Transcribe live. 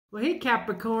Well, hey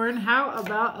Capricorn, how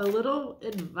about a little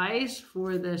advice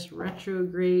for this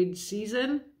retrograde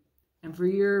season? And for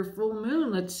your full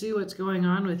moon, let's see what's going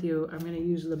on with you. I'm going to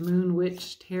use the Moon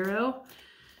Witch Tarot.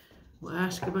 We'll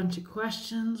ask a bunch of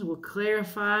questions. We'll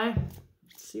clarify.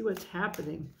 See what's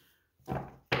happening.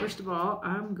 First of all,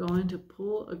 I'm going to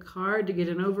pull a card to get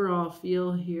an overall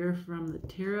feel here from the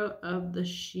Tarot of the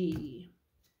She.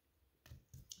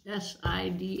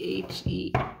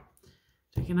 S-I-D-H-E.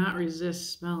 I cannot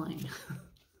resist spelling.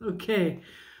 Okay.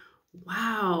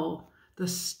 Wow. The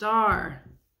Star.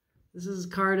 This is a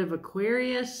card of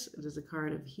Aquarius. It is a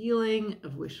card of healing,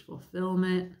 of wish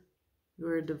fulfillment. You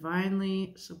are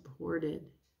divinely supported.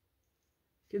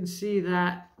 You can see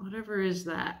that, whatever is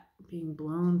that, being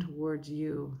blown towards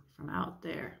you from out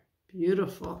there.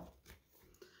 Beautiful.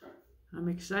 I'm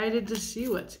excited to see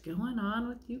what's going on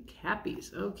with you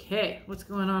Cappies. Okay, what's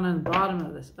going on the bottom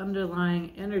of this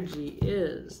underlying energy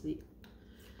is the,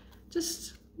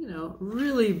 just, you know,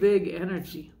 really big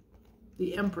energy.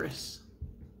 The Empress.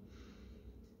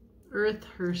 Earth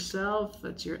herself,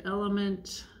 that's your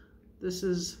element. This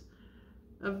is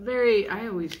a very, I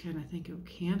always kind of think of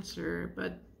Cancer,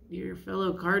 but your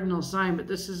fellow cardinal sign, but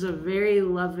this is a very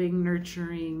loving,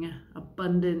 nurturing,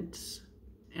 abundant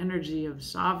energy of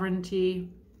sovereignty,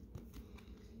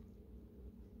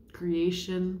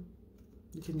 creation.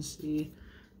 You can see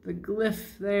the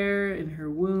glyph there in her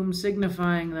womb,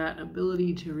 signifying that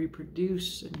ability to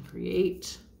reproduce and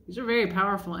create. These are very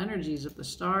powerful energies of the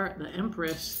Star, the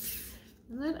Empress,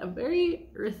 and then a very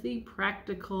earthy,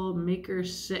 practical Maker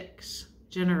 6,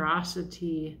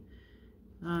 generosity.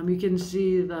 You can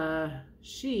see the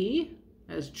She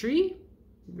as tree,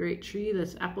 great tree,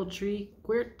 that's apple tree,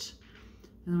 quirt.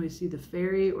 And then we see the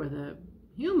fairy or the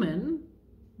human.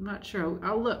 I'm not sure.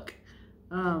 I'll look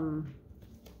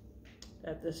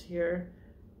at this here.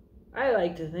 I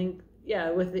like to think,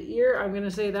 yeah, with the ear, I'm going to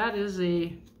say that is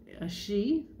a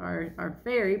she, our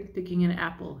fairy, picking an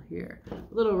apple here. A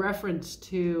little reference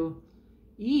to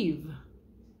Eve.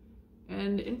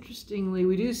 And interestingly,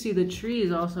 we do see the tree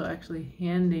is also actually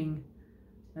handing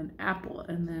an apple,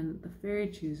 and then the fairy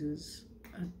chooses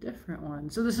a different one.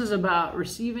 So this is about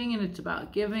receiving and it's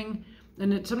about giving,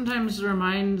 and it sometimes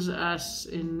reminds us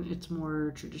in its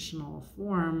more traditional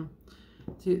form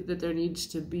that there needs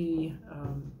to be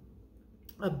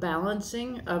a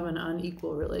balancing of an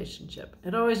unequal relationship.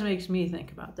 It always makes me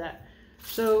think about that.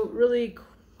 So really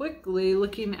quickly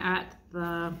looking at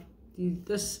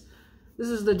this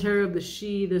is the Tarot of the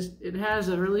She. It has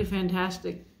a really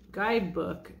fantastic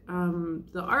guidebook.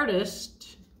 The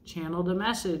artist channeled a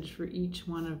message for each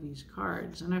one of these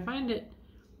cards, and I find it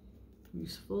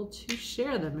useful to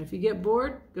share them. If you get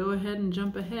bored, go ahead and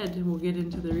jump ahead and we'll get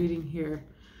into the reading here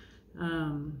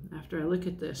after I look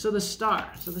at this. So the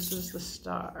Star. So this is the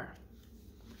Star.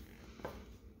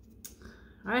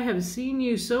 I have seen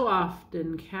you so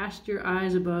often cast your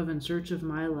eyes above in search of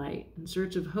my light, in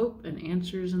search of hope and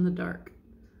answers in the dark.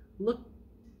 Look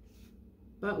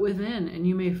but within, and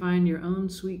you may find your own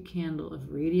sweet candle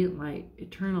of radiant light,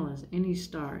 eternal as any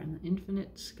star in the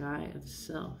infinite sky of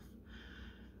self.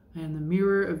 I am the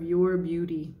mirror of your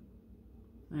beauty.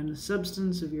 I am the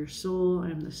substance of your soul. I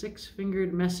am the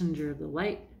six-fingered messenger of the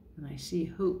light, and I see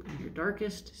hope in your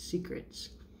darkest secrets.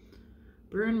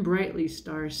 Burn brightly,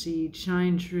 star seed,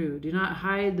 shine true. Do not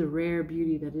hide the rare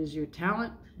beauty that is your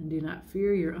talent, and do not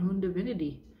fear your own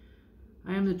divinity.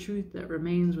 I am the truth that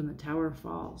remains when the tower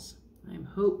falls. I am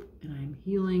hope and I am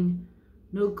healing.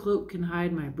 No cloak can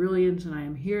hide my brilliance, and I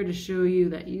am here to show you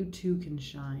that you too can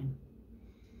shine.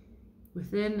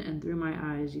 Within and through my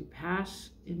eyes, you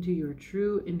pass into your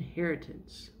true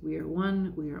inheritance. We are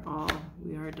one, we are all,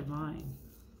 we are divine.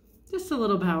 Just a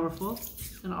little powerful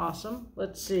and awesome.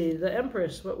 Let's see, the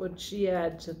Empress, what would she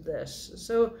add to this?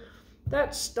 So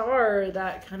that star,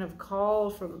 that kind of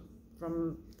call from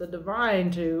the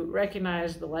divine to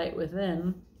recognize the light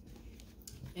within,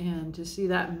 and to see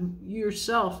that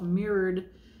yourself mirrored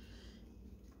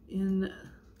in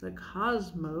the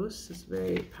cosmos is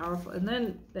very powerful. And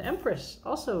then the Empress,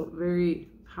 also very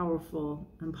powerful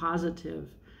and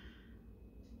positive.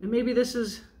 And maybe this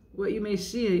is what you may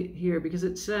see here, because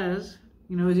it says,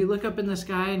 you know, as you look up in the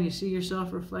sky and you see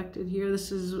yourself reflected here,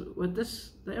 this is what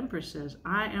the Empress says.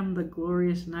 I am the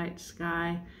glorious night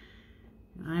sky,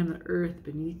 and I am the earth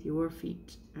beneath your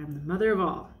feet. I am the mother of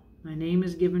all. My name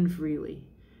is given freely.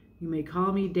 You may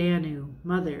call me Danu,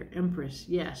 Mother, Empress,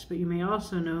 yes, but you may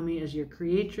also know me as your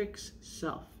creatrix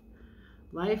self.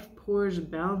 Life pours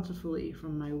bountifully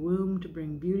from my womb to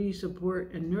bring beauty,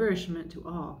 support, and nourishment to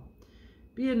all.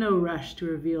 Be in no rush to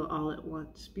reveal all at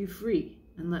once. Be free,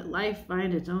 and let life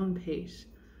find its own pace.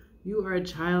 You are a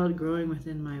child growing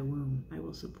within my womb. I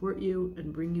will support you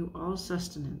and bring you all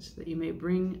sustenance, that you may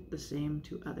bring the same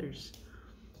to others.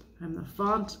 I am the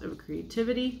font of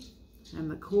creativity. I am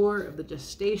the core of the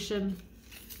gestation.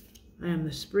 I am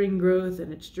the spring growth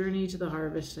and its journey to the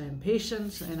harvest. I am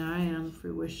patience, and I am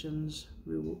fruition's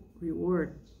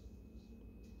reward.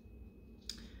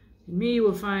 In me you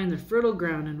will find the fertile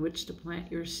ground in which to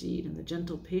plant your seed, and the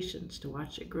gentle patience to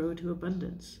watch it grow to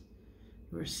abundance.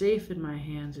 You are safe in my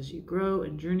hands as you grow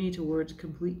and journey towards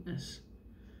completeness.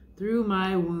 Through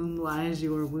my womb lies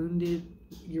your winding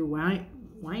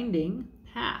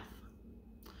path.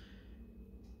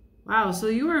 Wow, so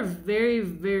you are very,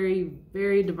 very,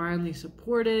 very divinely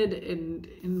supported, and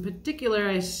in particular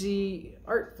I see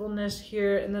artfulness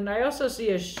here, and then I also see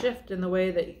a shift in the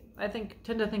way that I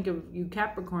tend to think of you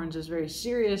Capricorns as very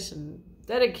serious and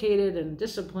dedicated and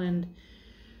disciplined.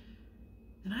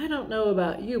 And I don't know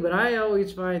about you, but I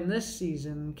always find this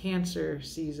season, Cancer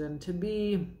season, to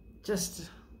be just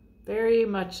very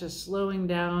much a slowing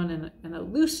down and a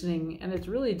loosening, and it's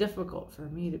really difficult for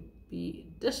me to be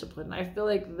disciplined. I feel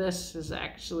like this is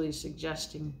actually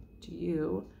suggesting to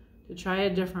you to try a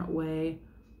different way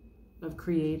of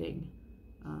creating,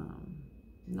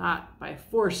 not by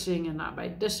forcing and not by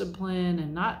discipline,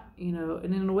 and not,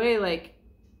 and in a way, like,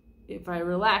 if I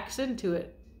relax into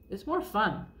it, it's more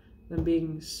fun than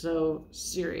being so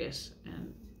serious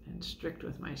and strict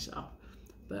with myself.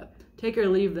 But take or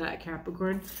leave that,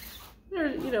 Capricorn.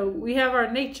 We have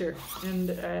our nature,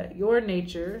 and your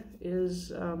nature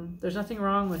is, there's nothing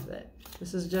wrong with it.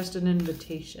 This is just an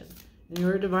invitation, and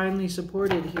you're divinely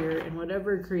supported here in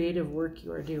whatever creative work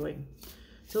you are doing.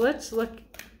 So let's look.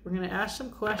 We're going to ask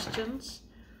some questions.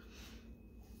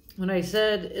 When I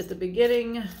said at the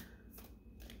beginning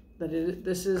that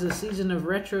this is a season of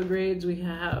retrogrades, we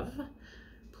have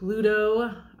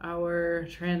Pluto, our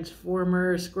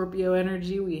transformer Scorpio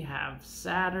energy. We have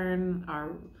Saturn,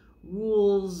 our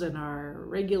rules and our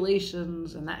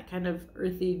regulations and that kind of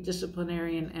earthy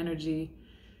disciplinarian energy.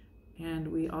 And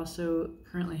we also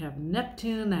currently have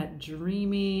Neptune, that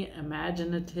dreamy,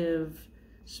 imaginative,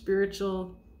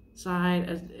 spiritual side,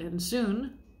 and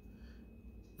soon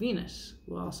Venus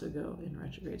will also go in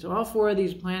retrograde. So all four of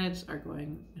these planets are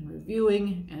going and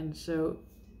reviewing, and so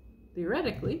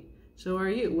theoretically, so are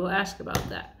you. We'll ask about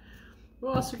that.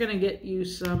 We're also going to get you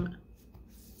some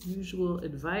usual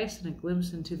advice and a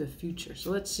glimpse into the future.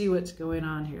 So let's see what's going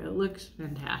on here. It looks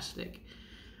fantastic.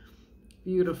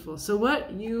 Beautiful. So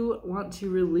what you want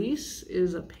to release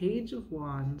is a Page of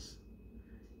Wands.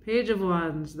 Page of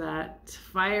Wands, that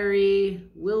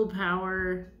fiery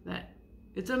willpower, that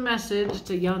it's a message, it's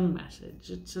a young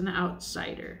message. It's an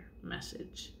outsider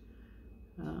message.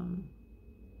 You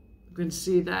can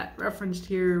see that referenced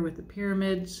here with the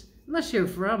pyramids, unless you're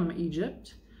from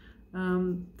Egypt.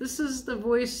 This is the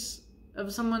voice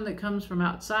of someone that comes from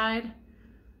outside,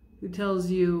 who tells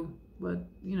you what,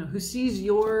 who sees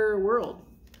your world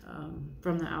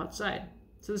from the outside.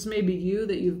 So this may be you,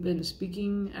 that you've been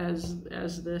speaking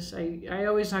as this. I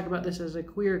always talk about this as a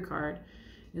queer card,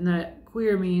 in that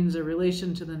queer means a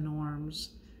relation to the norms,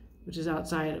 which is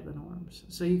outside of the norms.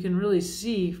 So you can really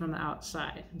see from the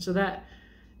outside. And so that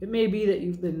it may be that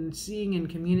you've been seeing and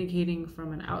communicating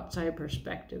from an outside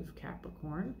perspective,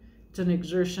 Capricorn. It's an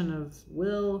exertion of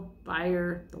will,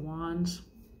 fire, the wands.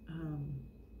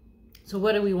 So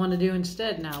what do we want to do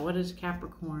instead now? What is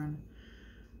Capricorn?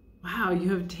 Wow, you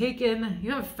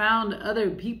have found other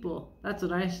people. That's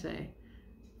what I say.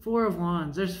 Four of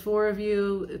Wands. There's four of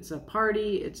you. It's a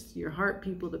party. It's your heart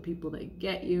people, the people that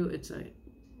get you. It's a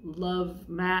love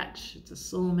match. It's a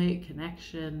soulmate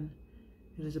connection.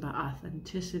 It is about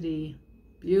authenticity.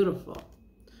 Beautiful.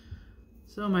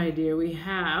 So, my dear, we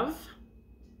have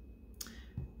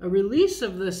a release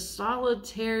of this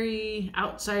solitary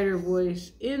outsider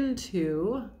voice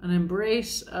into an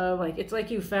embrace of, like, it's like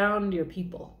you found your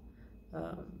people,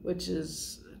 which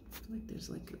is, I feel like there's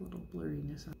like a little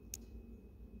blurriness.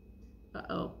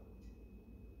 Uh-oh.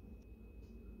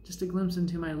 Just a glimpse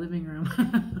into my living room.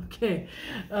 Okay.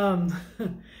 That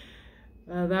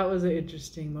was an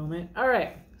interesting moment. All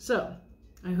right. So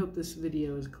I hope this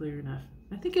video is clear enough.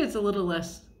 I think it's a little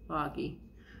less foggy.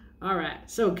 All right.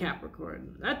 So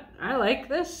Capricorn, I like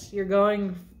this. You're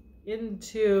going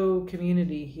into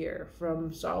community here,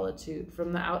 from solitude,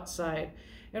 from the outside.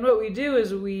 And what we do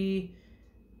is we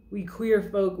queer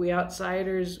folk, we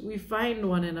outsiders, we find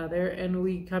one another and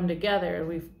we come together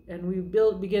and we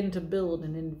begin to build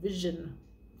and envision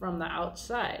from the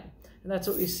outside. And that's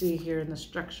what we see here in the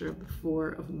structure of the Four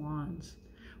of Wands.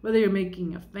 Whether you're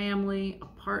making a family, a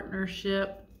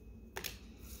partnership,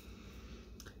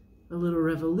 a little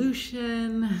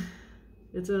revolution,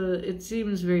 It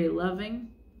seems very loving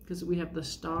because we have the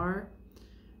star.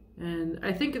 And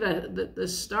I think that the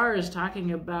star is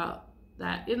talking about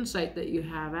that insight that you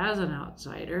have as an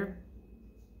outsider.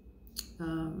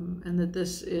 And that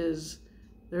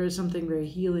there is something very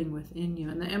healing within you.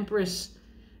 And the Empress,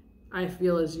 I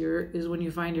feel, is when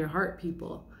you find your heart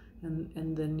people,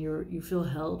 and then you feel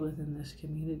held within this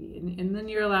community, and then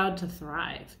you're allowed to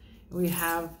thrive. We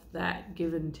have that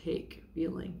give and take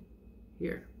feeling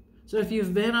here. So if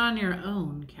you've been on your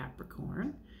own,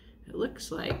 Capricorn, it looks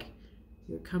like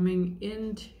you're coming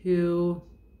into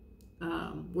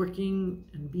working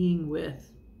and being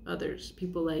with others,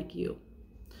 people like you.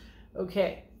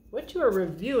 Okay, what you are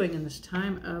reviewing in this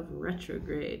time of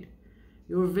retrograde.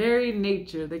 Your very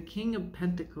nature, the King of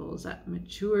Pentacles, that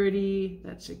maturity,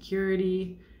 that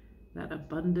security, that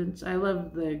abundance. I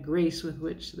love the grace with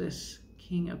which this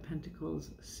King of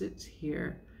Pentacles sits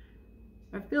here.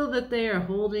 I feel that they are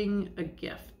holding a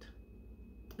gift.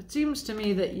 It seems to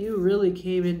me that you really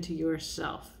came into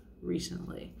yourself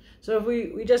recently. So if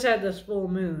we just had this full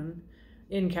moon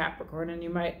in Capricorn, and you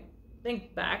might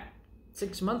think back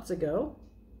 6 months ago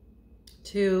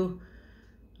to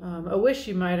a wish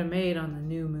you might have made on the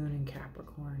new moon in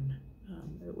Capricorn.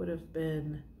 It would have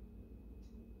been,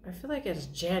 I feel like it's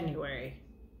January.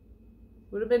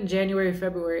 It would have been January,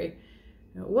 February.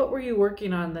 What were you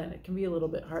working on then? It can be a little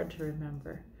bit hard to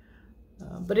remember.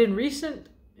 But in recent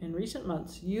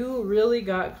months, you really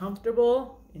got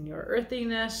comfortable in your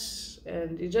earthiness,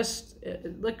 and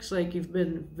it looks like you've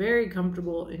been very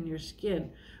comfortable in your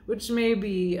skin, which may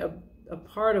be a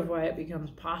part of why it becomes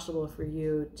possible for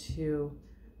you to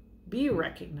be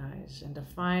recognized and to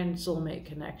find soulmate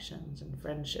connections and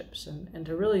friendships, and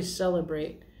to really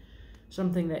celebrate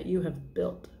something that you have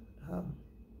built.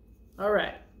 All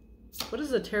right. What does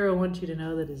the tarot want you to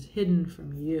know that is hidden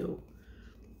from you?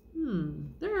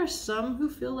 There are some who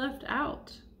feel left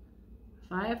out.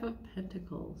 5 of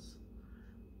Pentacles.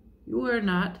 You are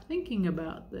not thinking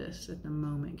about this at the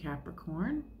moment,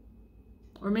 Capricorn.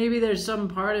 Or maybe there's some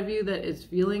part of you that is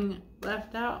feeling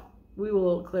left out. We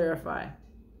will clarify.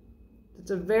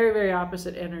 It's a very, very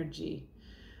opposite energy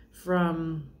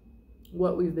from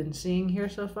what we've been seeing here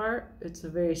so far. It's a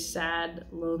very sad,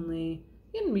 lonely,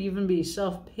 it can even be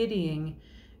self-pitying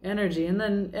energy. And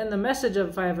the message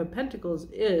of 5 of Pentacles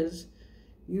is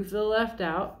you feel left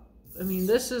out. I mean,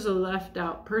 this is a left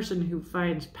out person who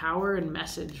finds power and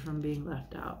message from being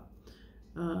left out.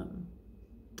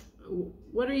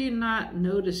 What are you not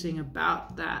noticing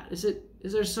about that? Is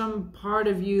there some part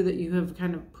of you that you have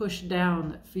kind of pushed down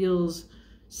that feels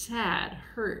sad,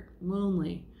 hurt,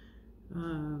 lonely?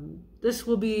 This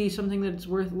will be something that's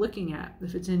worth looking at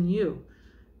if it's in you.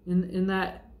 In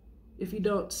that, if you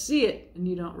don't see it and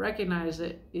you don't recognize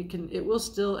it, it will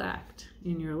still act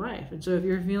in your life. And so if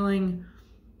you're feeling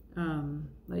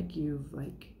like you've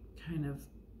kind of,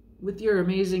 with your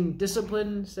amazing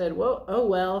discipline, said, "Well, oh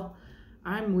well,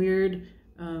 I'm weird.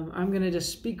 I'm gonna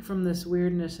just speak from this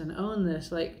weirdness and own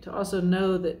this." Like, to also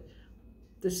know that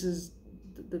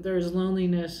that there's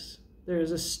loneliness,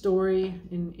 there's a story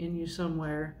in you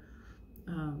somewhere.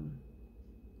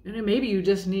 And maybe you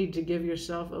just need to give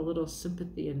yourself a little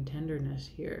sympathy and tenderness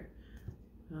here.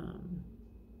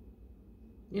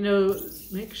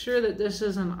 Make sure that this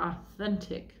is an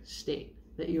authentic state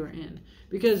that you're in.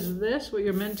 Because what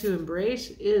you're meant to embrace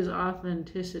is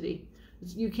authenticity.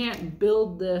 You can't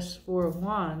build this 4 of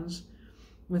Wands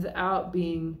without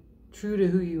being true to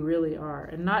who you really are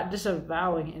and not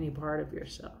disavowing any part of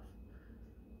yourself.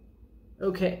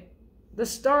 Okay, the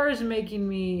star is making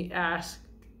me ask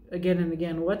again and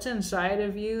again, what's inside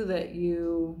of you that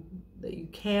you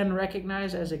can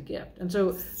recognize as a gift? And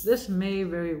so this may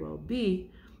very well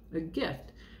be a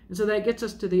gift. And so that gets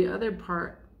us to the other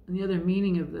part and the other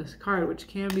meaning of this card, which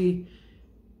can be,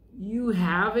 you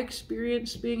have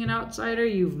experienced being an outsider.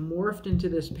 You've morphed into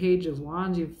this Page of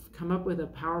Wands. You've come up with a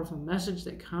powerful message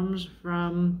that comes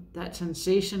from that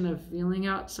sensation of feeling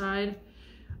outside.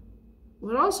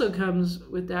 What also comes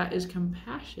with that is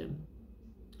compassion.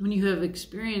 When you have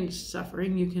experienced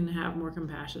suffering, you can have more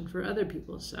compassion for other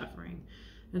people's suffering.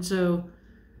 And so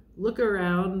look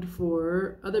around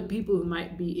for other people who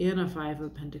might be in a 5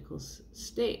 of Pentacles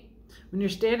state. When you're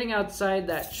standing outside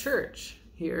that church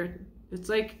here, it's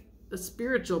like a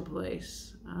spiritual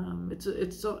place.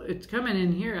 It's coming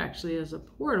in here actually as a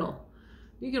portal.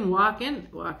 You can walk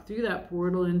through that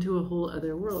portal into a whole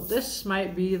other world. This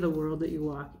might be the world that you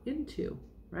walk into,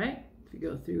 right? If you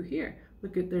go through here.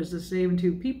 Look at, there's the same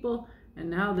 2 people, and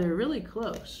now they're really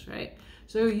close, right?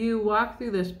 So you walk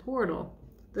through this portal.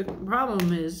 The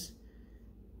problem is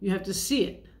you have to see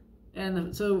it.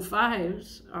 And so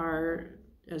 5s are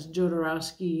as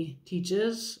Jodorowsky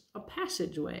teaches, a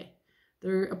passageway.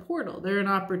 They're a portal. They're an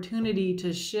opportunity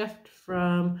to shift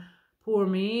from poor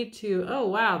me to, oh,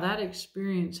 wow, that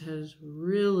experience has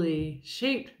really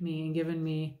shaped me and given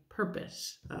me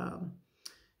purpose, and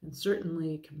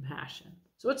certainly compassion.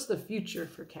 So what's the future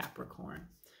for Capricorn?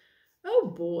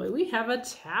 Oh boy, we have a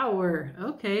tower.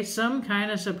 Okay, some kind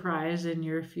of surprise in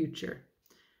your future.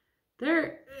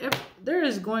 There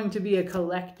is going to be a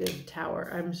collective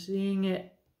tower. I'm seeing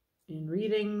it in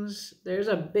readings. There's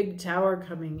a big tower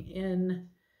coming in.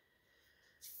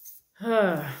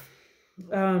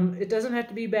 It doesn't have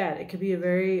to be bad. It could be a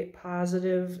very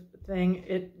positive thing.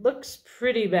 It looks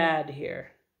pretty bad here.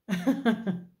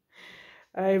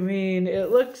 I mean,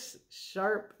 it looks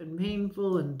sharp and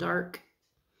painful and dark.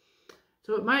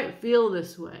 So it might feel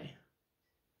this way.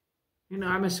 You know,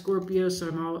 I'm a Scorpio,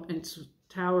 so and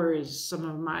tower is some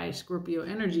of my Scorpio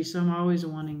energy, so I'm always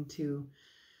wanting to,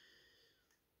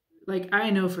 like, I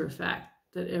know for a fact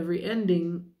that every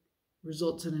ending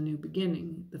results in a new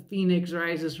beginning. The phoenix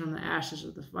rises from the ashes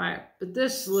of the fire. But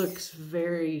this looks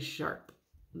very sharp.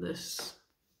 This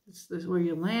where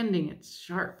you're landing, it's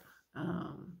sharp.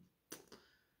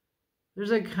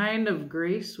 There's a kind of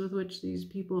grace with which these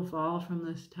people fall from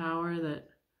this tower that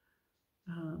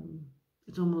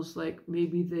it's almost like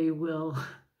maybe they will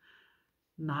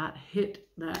not hit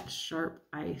that sharp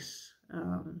ice.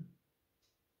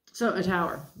 So a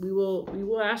tower. We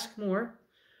will ask more,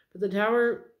 but the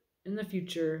tower in the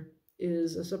future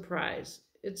is a surprise.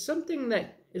 It's something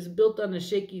that is built on a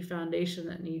shaky foundation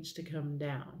that needs to come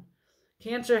down.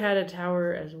 Cancer had a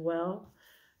tower as well.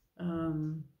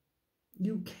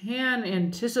 You can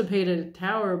anticipate a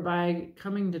tower by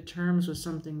coming to terms with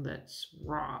something that's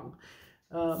wrong.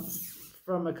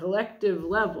 From a collective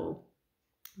level,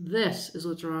 this is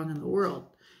what's wrong in the world.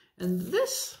 And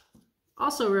this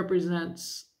also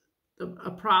represents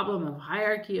a problem of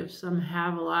hierarchy, of some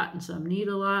have a lot and some need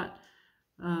a lot.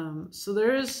 So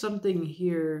there is something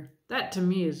here that to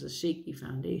me is a shaky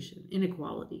foundation,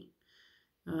 inequality.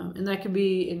 And that could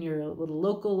be in your little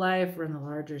local life or in the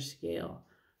larger scale.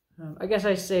 I guess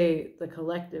I say the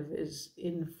collective is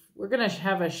we're going to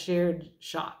have a shared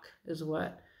shock is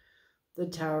what the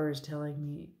tower is telling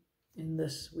me in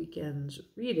this weekend's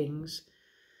readings.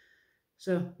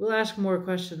 So we'll ask more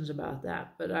questions about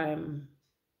that, but I'm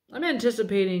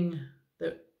anticipating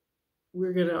that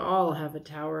we're going to all have a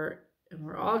tower and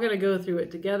we're all going to go through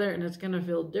it together, and it's going to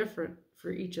feel different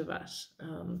for each of us.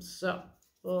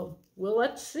 Well,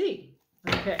 let's see.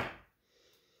 Okay.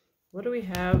 What do we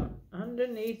have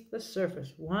underneath the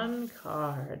surface? One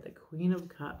card, the Queen of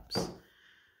Cups.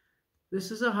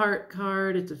 This is a heart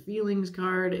card. It's a feelings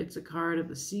card. It's a card of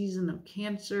the season of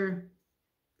Cancer.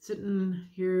 Sitting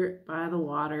here by the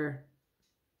water,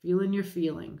 feeling your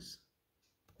feelings.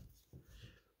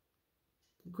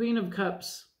 The Queen of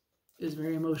Cups is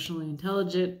very emotionally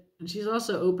intelligent, and she's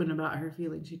also open about her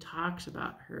feelings. She talks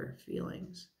about her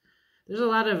feelings. There's a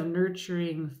lot of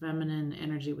nurturing feminine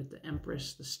energy with the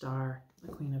Empress, the Star, the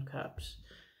Queen of Cups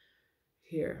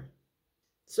here.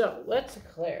 So let's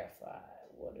clarify.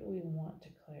 What do we want to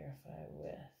clarify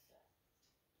with?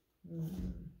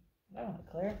 I want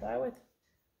to clarify with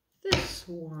this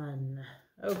one.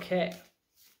 Okay.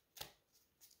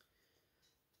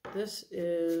 This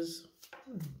is,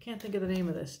 can't think of the name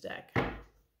of this deck.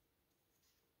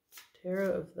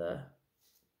 Tarot of the,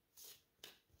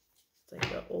 it's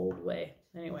like the old way.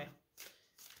 Anyway,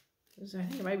 I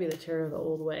think it might be the Tarot of the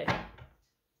Old Way.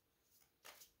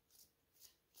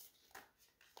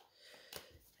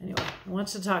 Anyway,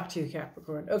 wants to talk to you,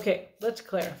 Capricorn. Okay, let's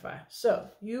clarify. So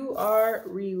you are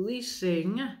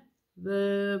releasing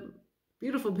the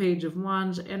beautiful Page of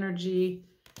Wands energy.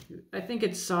 I think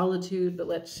it's solitude, but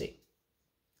let's see.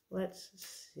 Let's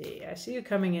see. I see you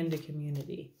coming into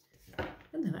community.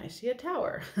 And then I see a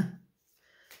tower.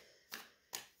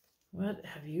 What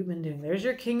have you been doing? There's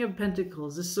your King of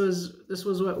Pentacles. This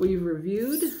was what we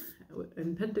reviewed.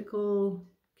 In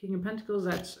King of Pentacles,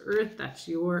 that's Earth. That's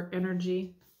your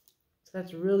energy. So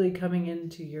that's really coming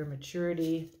into your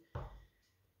maturity.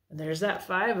 And there's that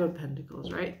Five of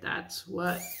Pentacles, right? That's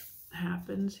what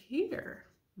happens here.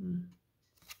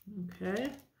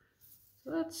 Okay.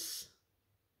 So that's...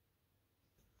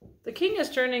 The King is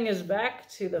turning his back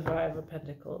to the Five of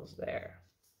Pentacles there.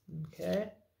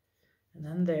 Okay. And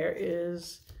then there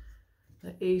is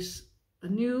the Ace, a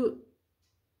new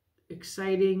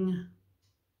exciting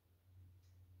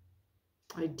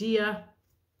idea.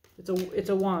 It's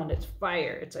a wand, it's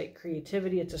fire, it's like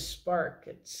creativity, it's a spark,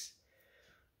 it's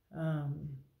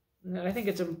and I think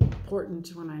it's important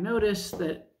when I notice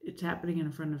that it's happening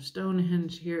in front of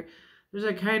Stonehenge here. There's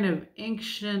a kind of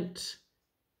ancient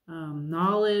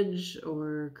knowledge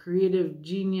or creative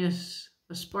genius,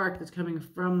 a spark that's coming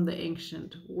from the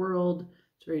ancient world.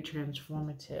 It's very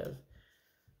transformative.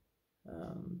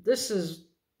 This is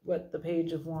what the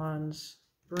Page of Wands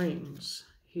brings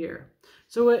here.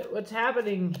 So what's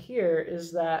happening here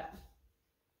is that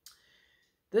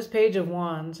this Page of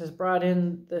Wands has brought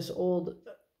in this old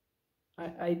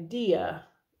idea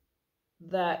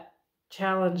that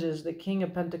challenges the King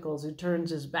of Pentacles, who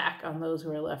turns his back on those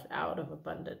who are left out of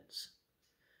abundance.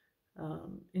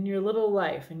 In your little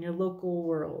life, in your local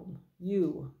world,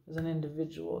 you as an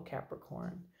individual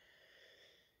Capricorn,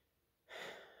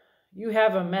 you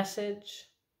have a message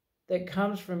that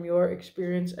comes from your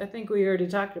experience. I think we already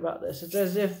talked about this. It's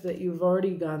as if that you've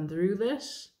already gone through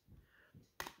this,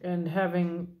 and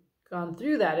having gone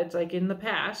through that, it's like in the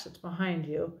past, it's behind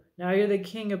you. Now you're the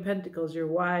King of Pentacles. You're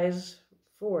wise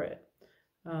for it.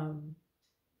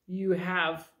 You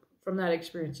have, from that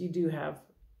experience, you do have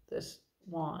this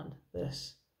wand,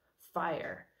 this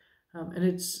fire. And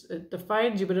it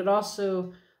defines you, but it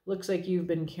also looks like you've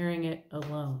been carrying it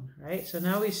alone, right? So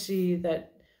now we see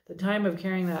that the time of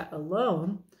carrying that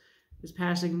alone is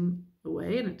passing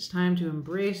away, and it's time to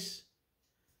embrace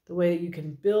the way you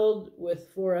can build with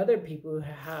 4 other people who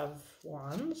have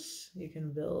wands. You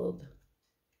can build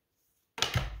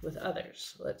with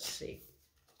others. Let's see.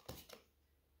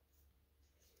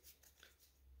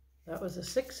 That was a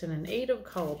 6 and an 8 of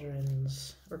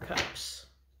cauldrons, or cups.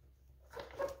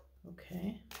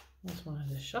 Okay, just wanted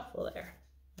to shuffle there.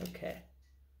 Okay.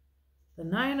 The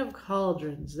 9 of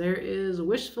cauldrons. There is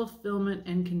wish fulfillment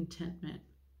and contentment.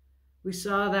 We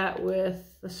saw that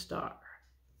with the star.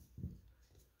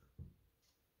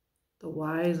 The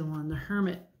wise one, the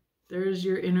hermit. There's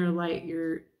your inner light.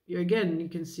 You're again, you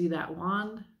can see that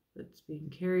wand that's being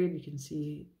carried. You can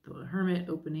see the hermit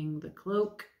opening the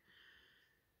cloak.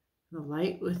 The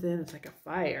light within, it's like a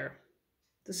fire.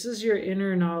 This is your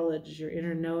inner knowledge, your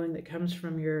inner knowing that comes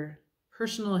from your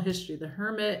personal history. The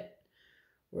hermit,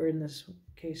 or in this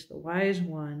case, the wise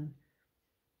one,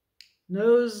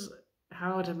 knows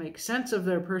how to make sense of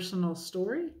their personal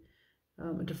story,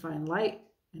 and to find light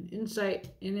and insight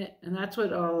in it. And that's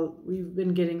what we've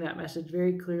been getting that message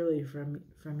very clearly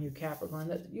from you, Capricorn,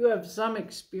 that you have some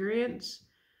experience,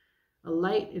 a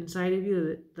light inside of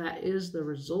you that is the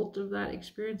result of that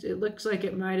experience. It looks like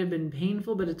it might have been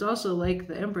painful, but it's also like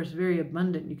the Empress, very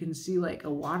abundant. You can see like a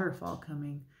waterfall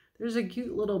coming. There's a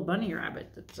cute little bunny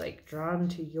rabbit that's like drawn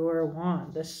to your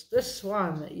wand, this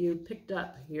swan that you picked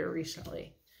up here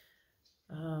recently.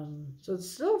 So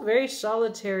it's still very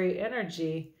solitary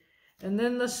energy. And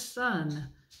then the sun.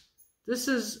 This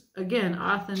is, again,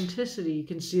 authenticity. You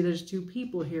can see there's 2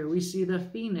 people here. We see the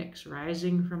phoenix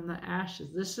rising from the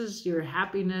ashes. This is your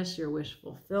happiness, your wish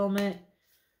fulfillment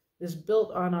is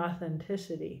built on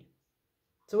authenticity.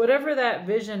 So whatever that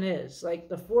vision is, like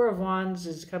the 4 of Wands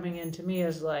is coming into me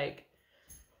as like,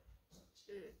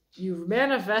 you've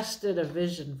manifested a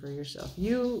vision for yourself.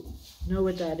 You know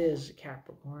what that is,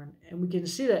 Capricorn. And we can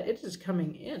see that it is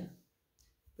coming in.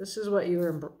 This is what you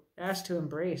were asked to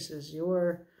embrace, is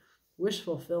your wish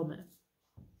fulfillment.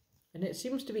 And it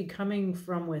seems to be coming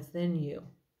from within you.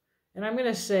 And I'm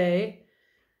going to say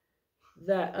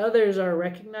that others are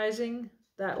recognizing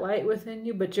that light within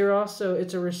you, but you're also,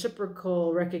 it's a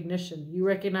reciprocal recognition. You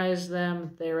recognize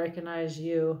them, they recognize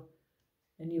you,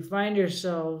 and you find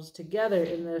yourselves together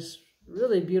in this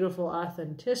really beautiful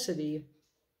authenticity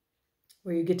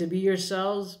where you get to be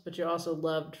yourselves, but you're also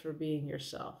loved for being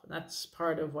yourself. And that's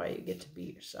part of why you get to be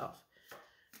yourself.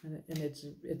 And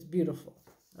it's beautiful.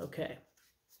 Okay.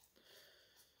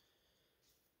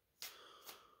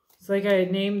 It's like I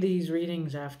named these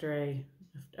readings after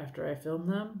I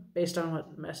filmed them, based on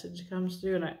what message comes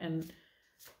through, and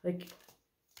like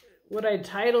what I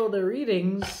title the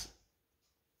readings,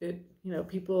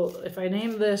 people, if I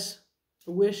name this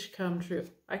 "A Wish Come True,"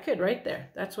 I could right there.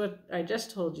 That's what I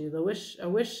just told you. A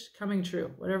wish coming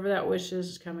true. Whatever that wish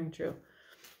is coming true.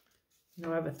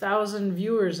 I have 1,000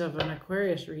 viewers of an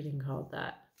Aquarius reading called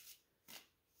that.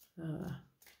 I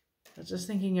was just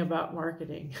thinking about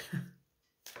marketing.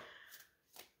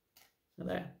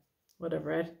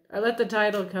 Whatever. I let the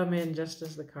title come in just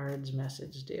as the card's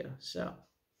message do. So,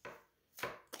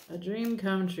 a dream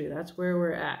come true. That's where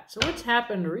we're at. So what's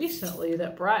happened recently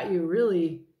that brought you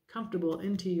really comfortable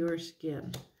into your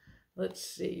skin? Let's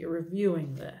see. You're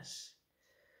reviewing this.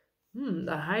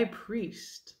 The High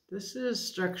Priest. This is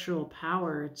structural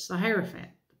power. It's the Hierophant,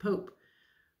 the Pope.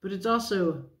 But it's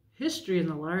also history in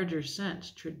the larger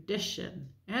sense, tradition,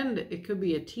 and it could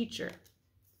be a teacher.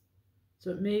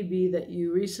 So it may be that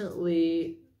you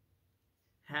recently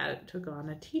took on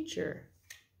a teacher.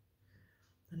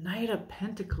 The Knight of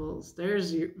Pentacles.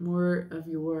 There's more of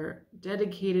your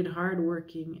dedicated,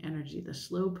 hardworking energy. The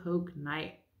Slowpoke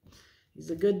Knight.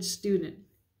 He's a good student.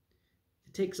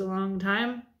 It takes a long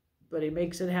time, but he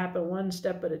makes it happen one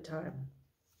step at a time.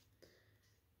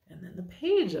 And then the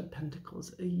Page of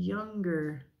Pentacles, a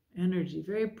younger energy,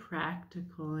 very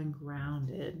practical and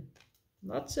grounded.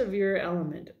 Lots of your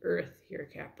element, Earth here,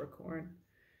 Capricorn.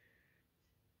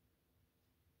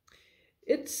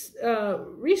 It's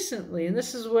recently, and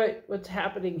this is what's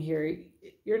happening here,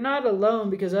 you're not alone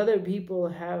because other people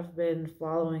have been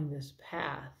following this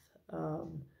path.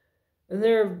 And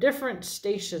there are different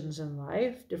stations in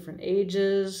life, different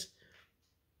ages,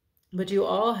 but you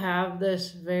all have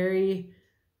this very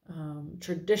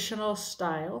traditional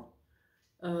style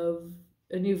of,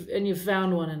 and you've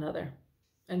found one another,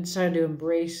 and it's time to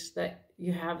embrace that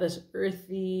you have this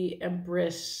earthy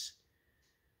empress,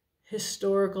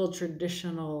 historical,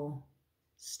 traditional,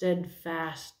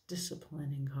 steadfast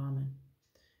discipline in common.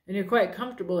 And you're quite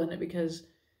comfortable in it because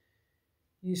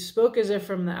you spoke as if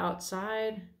from the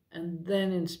outside, and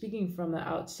then in speaking from the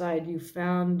outside, you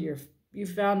found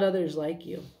others like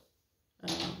you.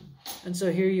 And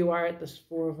so here you are at this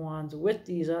Four of Wands with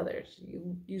these others.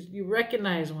 You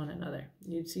recognize one another.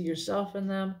 You see yourself in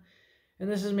them,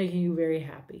 and this is making you very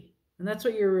happy. And that's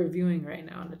what you're reviewing right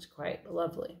now, and it's quite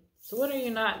lovely. So what are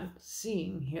you not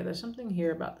seeing here? There's something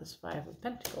here about this Five of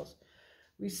Pentacles.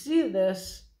 We see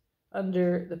this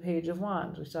under the Page of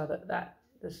Wands. We saw that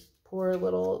this poor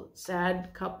little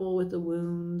sad couple with the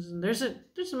wounds, and there's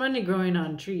money growing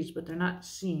on trees, but they're not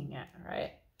seeing it,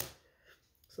 right?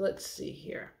 So let's see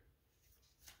here.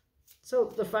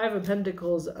 So the Five of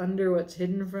Pentacles under what's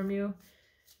hidden from you,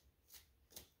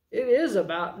 it is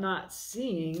about not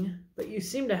seeing, but you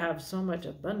seem to have so much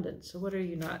abundance. So what are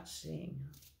you not seeing?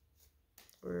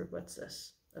 Or what's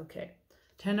this? Okay.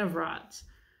 10 of Rods.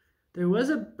 There was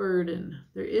a burden.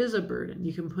 There is a burden.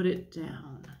 You can put it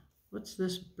down. What's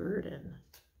this burden?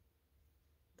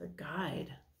 The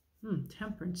Guide.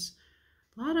 Temperance.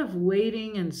 A lot of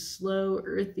waiting and slow,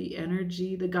 earthy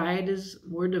energy. The Guide is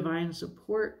more divine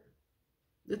support.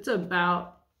 It's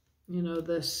about,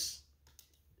 this,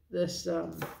 you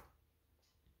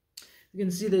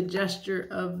can see the gesture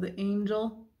of the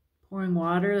angel pouring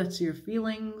water. That's your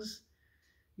feelings.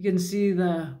 You can see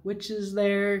the witches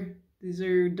there. These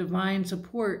are divine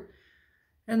support.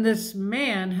 And this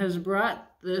man has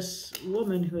brought this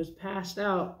woman who has passed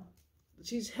out.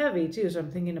 She's heavy too, so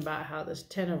I'm thinking about how this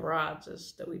 10 of Rods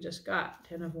is that we just got.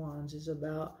 10 of Wands is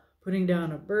about putting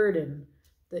down a burden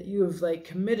that you have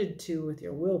committed to with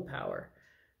your willpower.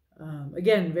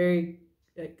 Again,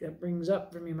 that brings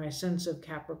up for me my sense of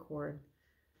Capricorn.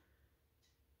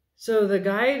 So the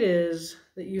Guide is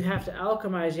that you have to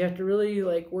alchemize. You have to really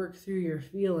work through your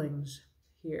feelings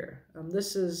here.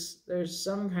 There's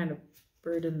some kind of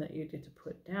burden that you get to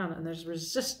put down, and there's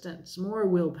resistance, more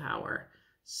willpower.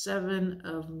 7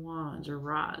 of Wands or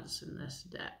Rods in this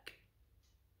deck.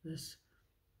 This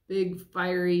big,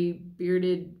 fiery,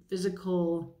 bearded,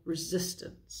 physical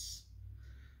resistance.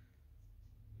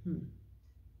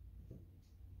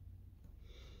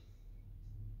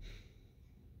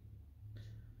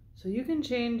 So you can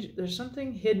change, there's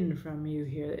something hidden from you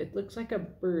here. It looks like a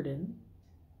burden.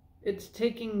 It's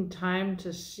taking time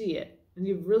to see it. And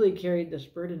you've really carried this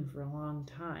burden for a long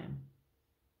time.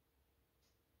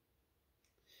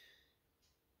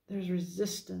 There's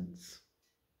resistance.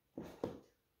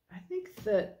 I think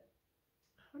that,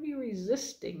 how are you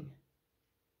resisting?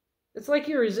 It's like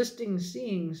you're resisting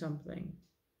seeing something.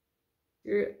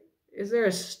 Is there a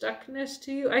stuckness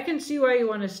to you? I can see why you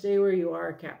want to stay where you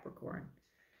are, Capricorn.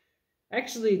 I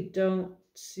actually don't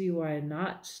see why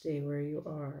not stay where you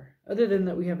are, other than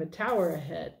that we have a Tower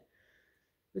ahead.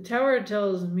 The Tower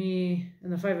tells me,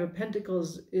 and the Five of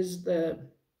Pentacles is the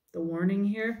warning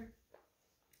here,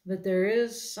 that there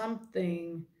is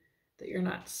something that you're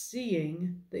not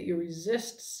seeing, that you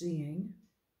resist seeing,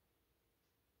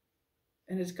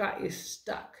 and it's got you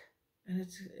stuck. And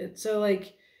it's so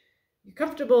you're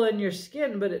comfortable in your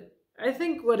skin, but I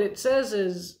think what it says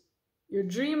is your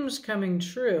dream's coming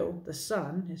true. The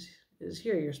sun is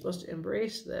here. You're supposed to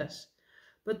embrace this.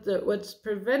 But what's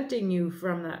preventing you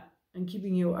from that and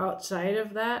keeping you outside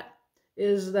of that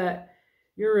is that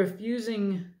you're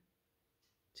refusing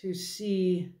to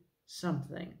see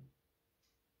something.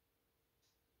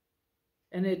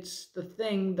 And it's the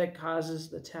thing that causes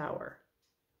the Tower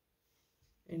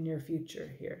in your future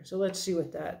here. So let's see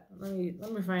what that, let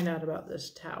me find out about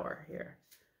this Tower here.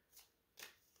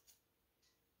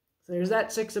 So there's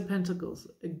that 6 of Pentacles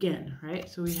again, right?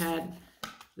 So we had,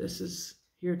 this is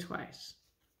here twice.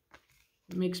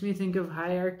 It makes me think of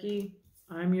hierarchy.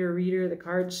 I'm your reader. The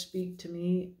cards speak to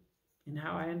me in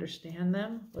how I understand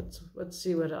them. Let's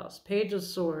see what else. Page of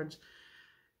Swords.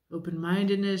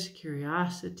 Open-mindedness,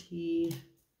 curiosity,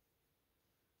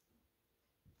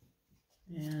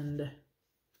 and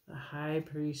the High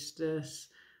Priestess.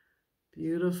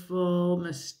 Beautiful,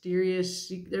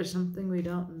 mysterious. There's something we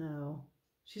don't know.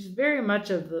 She's very much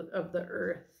of the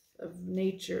earth, of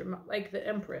nature, like the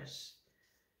Empress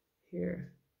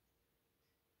here.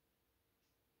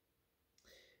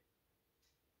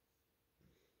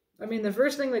 I mean, the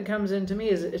first thing that comes into me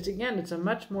is it's a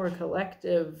much more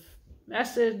collective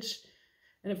message,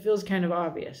 and it feels kind of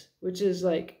obvious, which is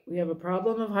like we have a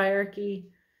problem of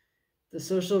hierarchy. The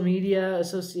social media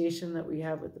association that we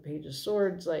have with the Page of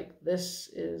Swords, like this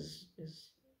is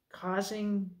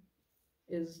causing,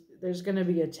 there's going to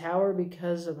be a tower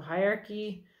because of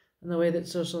hierarchy and the way that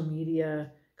social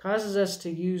media causes us to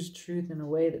use truth in a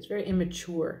way that's very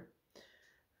immature.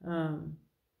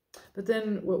 But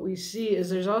then what we see is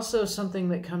there's also something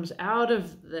that comes out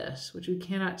of this, which we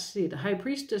cannot see. The High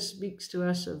Priestess speaks to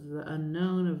us of the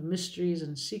unknown, of mysteries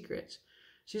and secrets.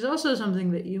 She's also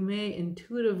something that you may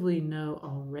intuitively know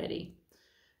already.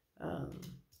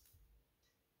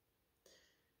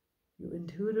 You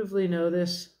intuitively know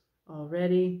this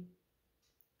already.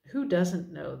 Who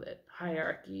doesn't know that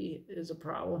hierarchy is a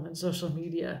problem in social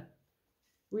media?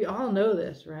 We all know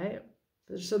this, right?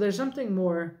 So there's something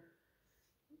more.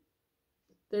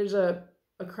 There's a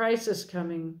crisis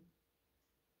coming.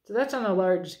 So that's on a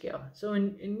large scale. So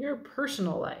in your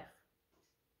personal life,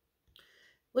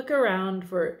 look around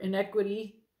for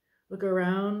inequity. Look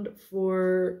around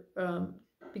for,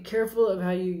 be careful of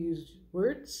how you use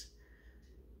words,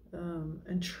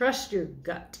 and trust your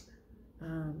gut.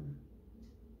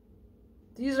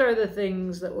 These are the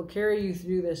things that will carry you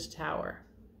through this tower.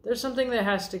 There's something that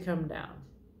has to come down.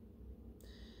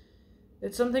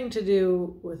 It's something to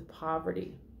do with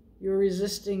poverty. You're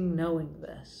resisting knowing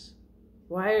this.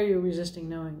 Why are you resisting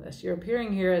knowing this? You're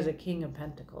appearing here as a King of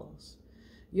Pentacles.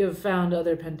 You have found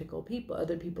other pentacle people,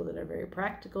 other people that are very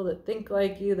practical, that think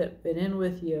like you, that fit in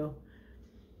with you.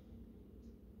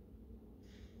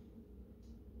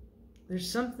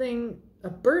 There's something,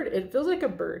 it feels like a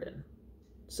burden.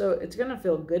 So it's going to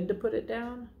feel good to put it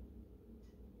down.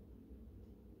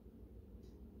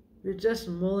 You're just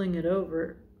mulling it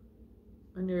over.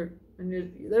 And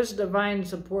there's divine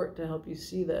support to help you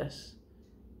see this.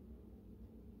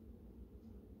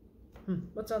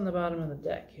 What's on the bottom of the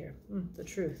deck here? The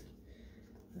Truth.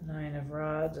 The Nine of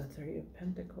Rods, a Three of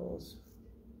Pentacles.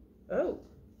 Oh,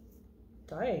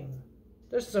 dying.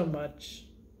 There's so much.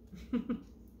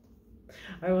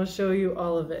 I will show you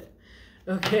all of it.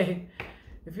 Okay,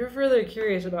 if you're further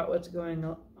curious about what's going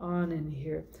on in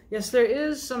here, yes, there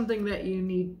is something that you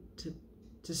need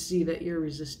to see that you're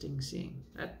resisting seeing.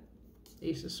 That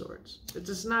Ace of Swords. It's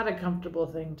just not a comfortable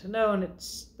thing to know, and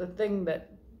it's the thing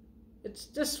that, it's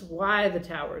just why the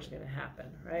tower is going to happen,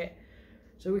 right?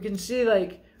 So we can see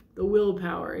like the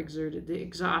willpower exerted, the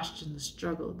exhaustion, the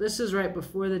struggle. This is right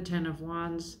before the Ten of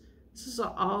Wands. This is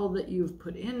all that you've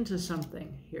put into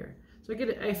something here. So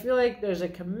I feel like there's a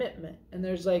commitment, and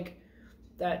there's like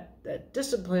that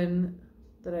discipline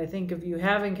that I think of you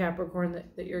having, Capricorn,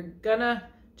 that you're gonna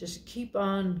just keep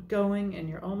on going, and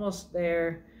you're almost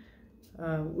there.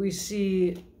 We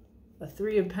see a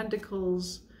Three of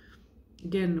Pentacles.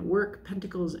 Again, work,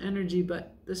 Pentacles, energy,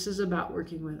 but this is about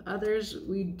working with others.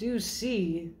 We do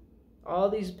see all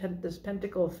these this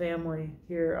Pentacle family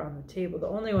here on the table. The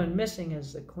only one missing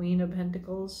is the Queen of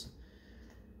Pentacles.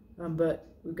 But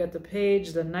we've got the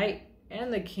Page, the Knight,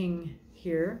 and the King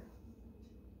here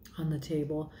on the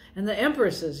table. And the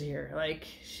Empress is here. Like,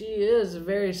 she is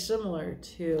very similar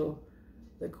to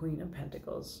the Queen of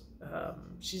Pentacles.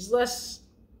 She's less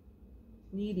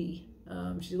needy.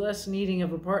 She's less needing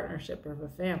of a partnership or of a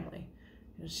family.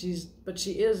 But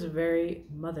she is very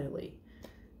motherly.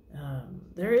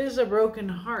 There is a broken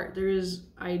heart. There is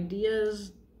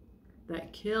ideas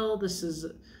that kill. This is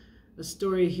a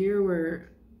story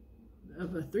here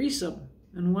of a threesome,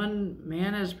 and one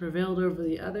man has prevailed over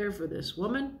the other for this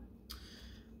woman,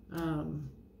 and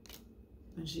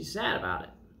she's sad about it.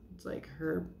 It's like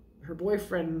her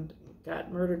boyfriend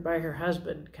got murdered by her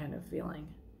husband kind of feeling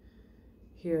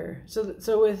here.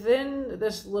 So within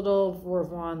this little Four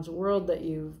of Wands world that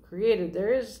you've created,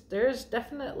 there is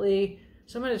definitely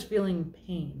someone is feeling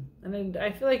pain, and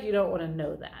I feel like you don't want to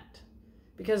know that,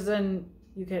 because then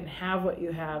you can have what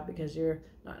you have because you're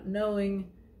not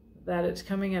knowing that it's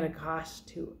coming at a cost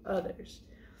to others.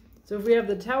 So if we have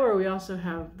the Tower, we also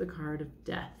have the card of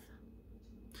Death.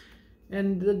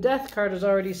 And the Death card is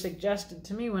already suggested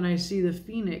to me when I see the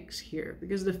Phoenix here,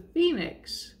 because the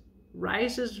Phoenix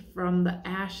rises from the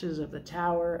ashes of the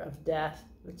tower of death.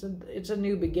 It's a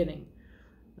new beginning.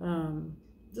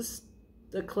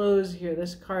 The close here,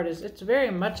 this card it's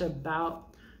very much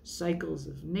about cycles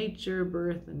of nature,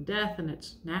 birth and death, and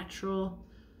it's natural.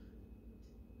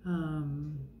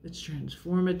 It's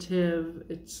transformative.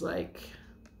 It's like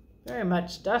very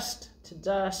much dust to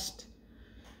dust,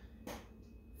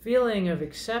 feeling of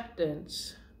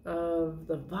acceptance of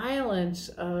the violence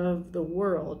of the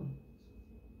world.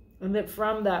 And that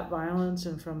from that violence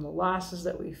and from the losses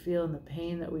that we feel and the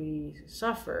pain that we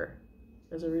suffer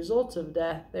as a result of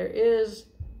death, there is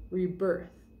rebirth.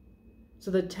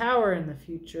 So the tower in the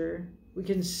future, we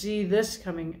can see this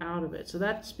coming out of it. So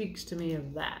that speaks to me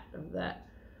of that,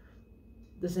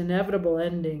 this inevitable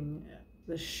ending,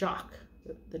 the shock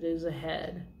that is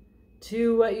ahead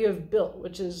to what you have built,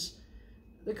 which is,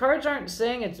 the cards aren't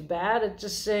saying it's bad, it's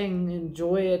just saying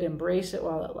enjoy it, embrace it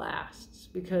while it lasts,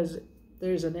 because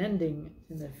there's an ending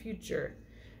in the future.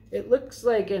 It looks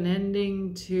like an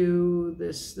ending to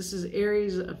this. This is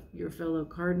Aries, of your fellow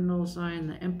cardinal sign,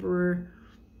 the Emperor.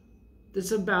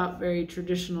 It's about very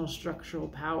traditional structural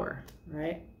power,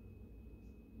 right?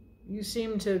 You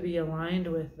seem to be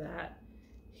aligned with that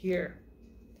here.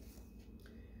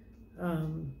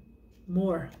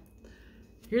 More.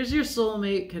 Here's your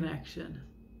soulmate connection.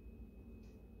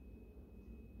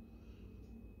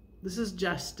 This is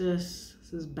justice.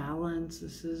 This is balance.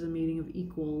 This is a meeting of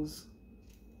equals.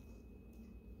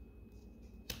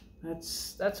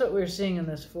 That's what we're seeing in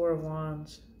this Four of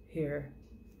Wands here.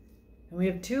 And we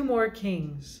have two more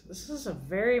kings. This is a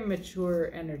very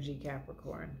mature energy,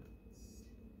 Capricorn.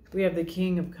 We have the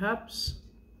King of Cups.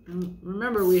 And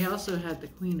remember, we also had the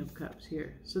Queen of Cups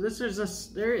here. So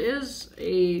there is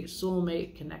a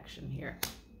soulmate connection here.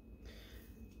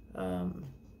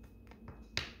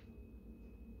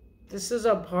 This is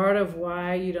a part of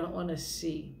why you don't want to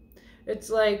see. It's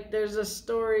like there's a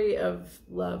story of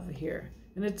love here.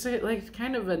 And it's like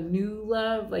kind of a new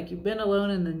love, like you've been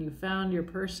alone and then you found your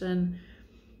person.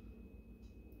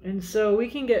 And so we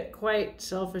can get quite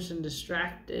selfish and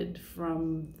distracted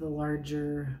from the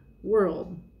larger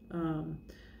world.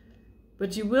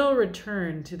 But you will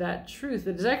return to that truth.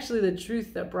 It is actually the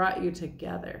truth that brought you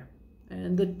together.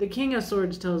 And the King of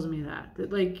Swords tells me that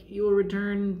like you will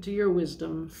return to your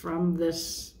wisdom from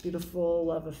this beautiful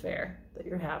love affair that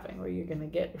you're having, where you're going to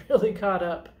get really caught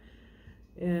up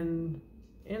in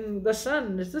the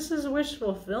sun. This is wish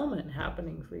fulfillment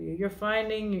happening for you. You're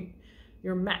finding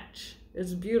your match.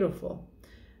 It's beautiful.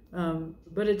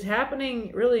 But it's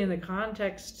happening really in the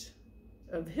context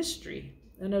of history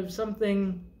and of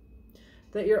something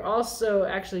that you're also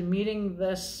actually meeting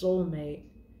this soulmate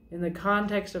in the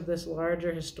context of this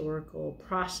larger historical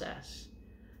process,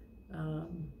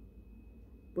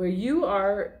 where you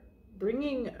are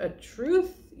bringing a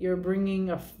truth, you're bringing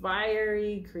a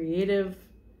fiery, creative,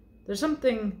 there's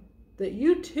something that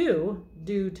you two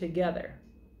do together.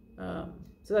 So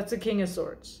that's the King of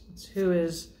Swords. It's who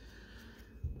is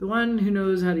the one who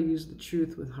knows how to use the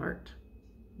truth with heart,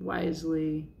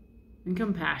 wisely and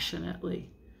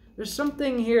compassionately. There's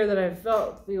something here that I've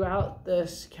felt throughout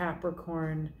this,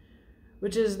 Capricorn,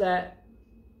 which is that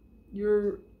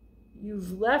you've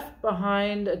left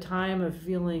behind a time of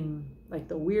feeling like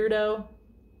the weirdo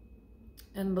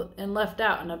and left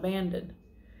out and abandoned.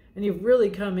 And you've really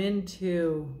come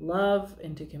into love,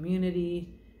 into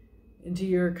community, into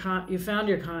you found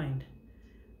your kind.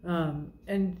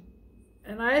 And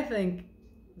I think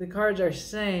the cards are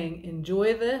saying,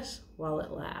 enjoy this while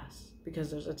it lasts, because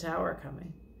there's a tower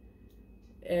coming.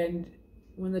 And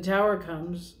when the tower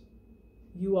comes,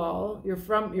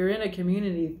 you're in a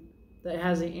community that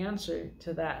has the answer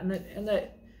to that, and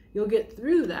that you'll get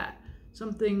through that.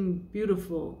 Something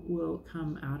beautiful will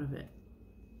come out of it.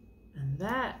 And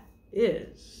that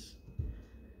is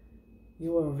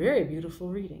your very beautiful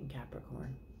reading,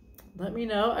 Capricorn. Let me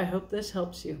know. I hope this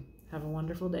helps you. Have a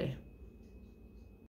wonderful day.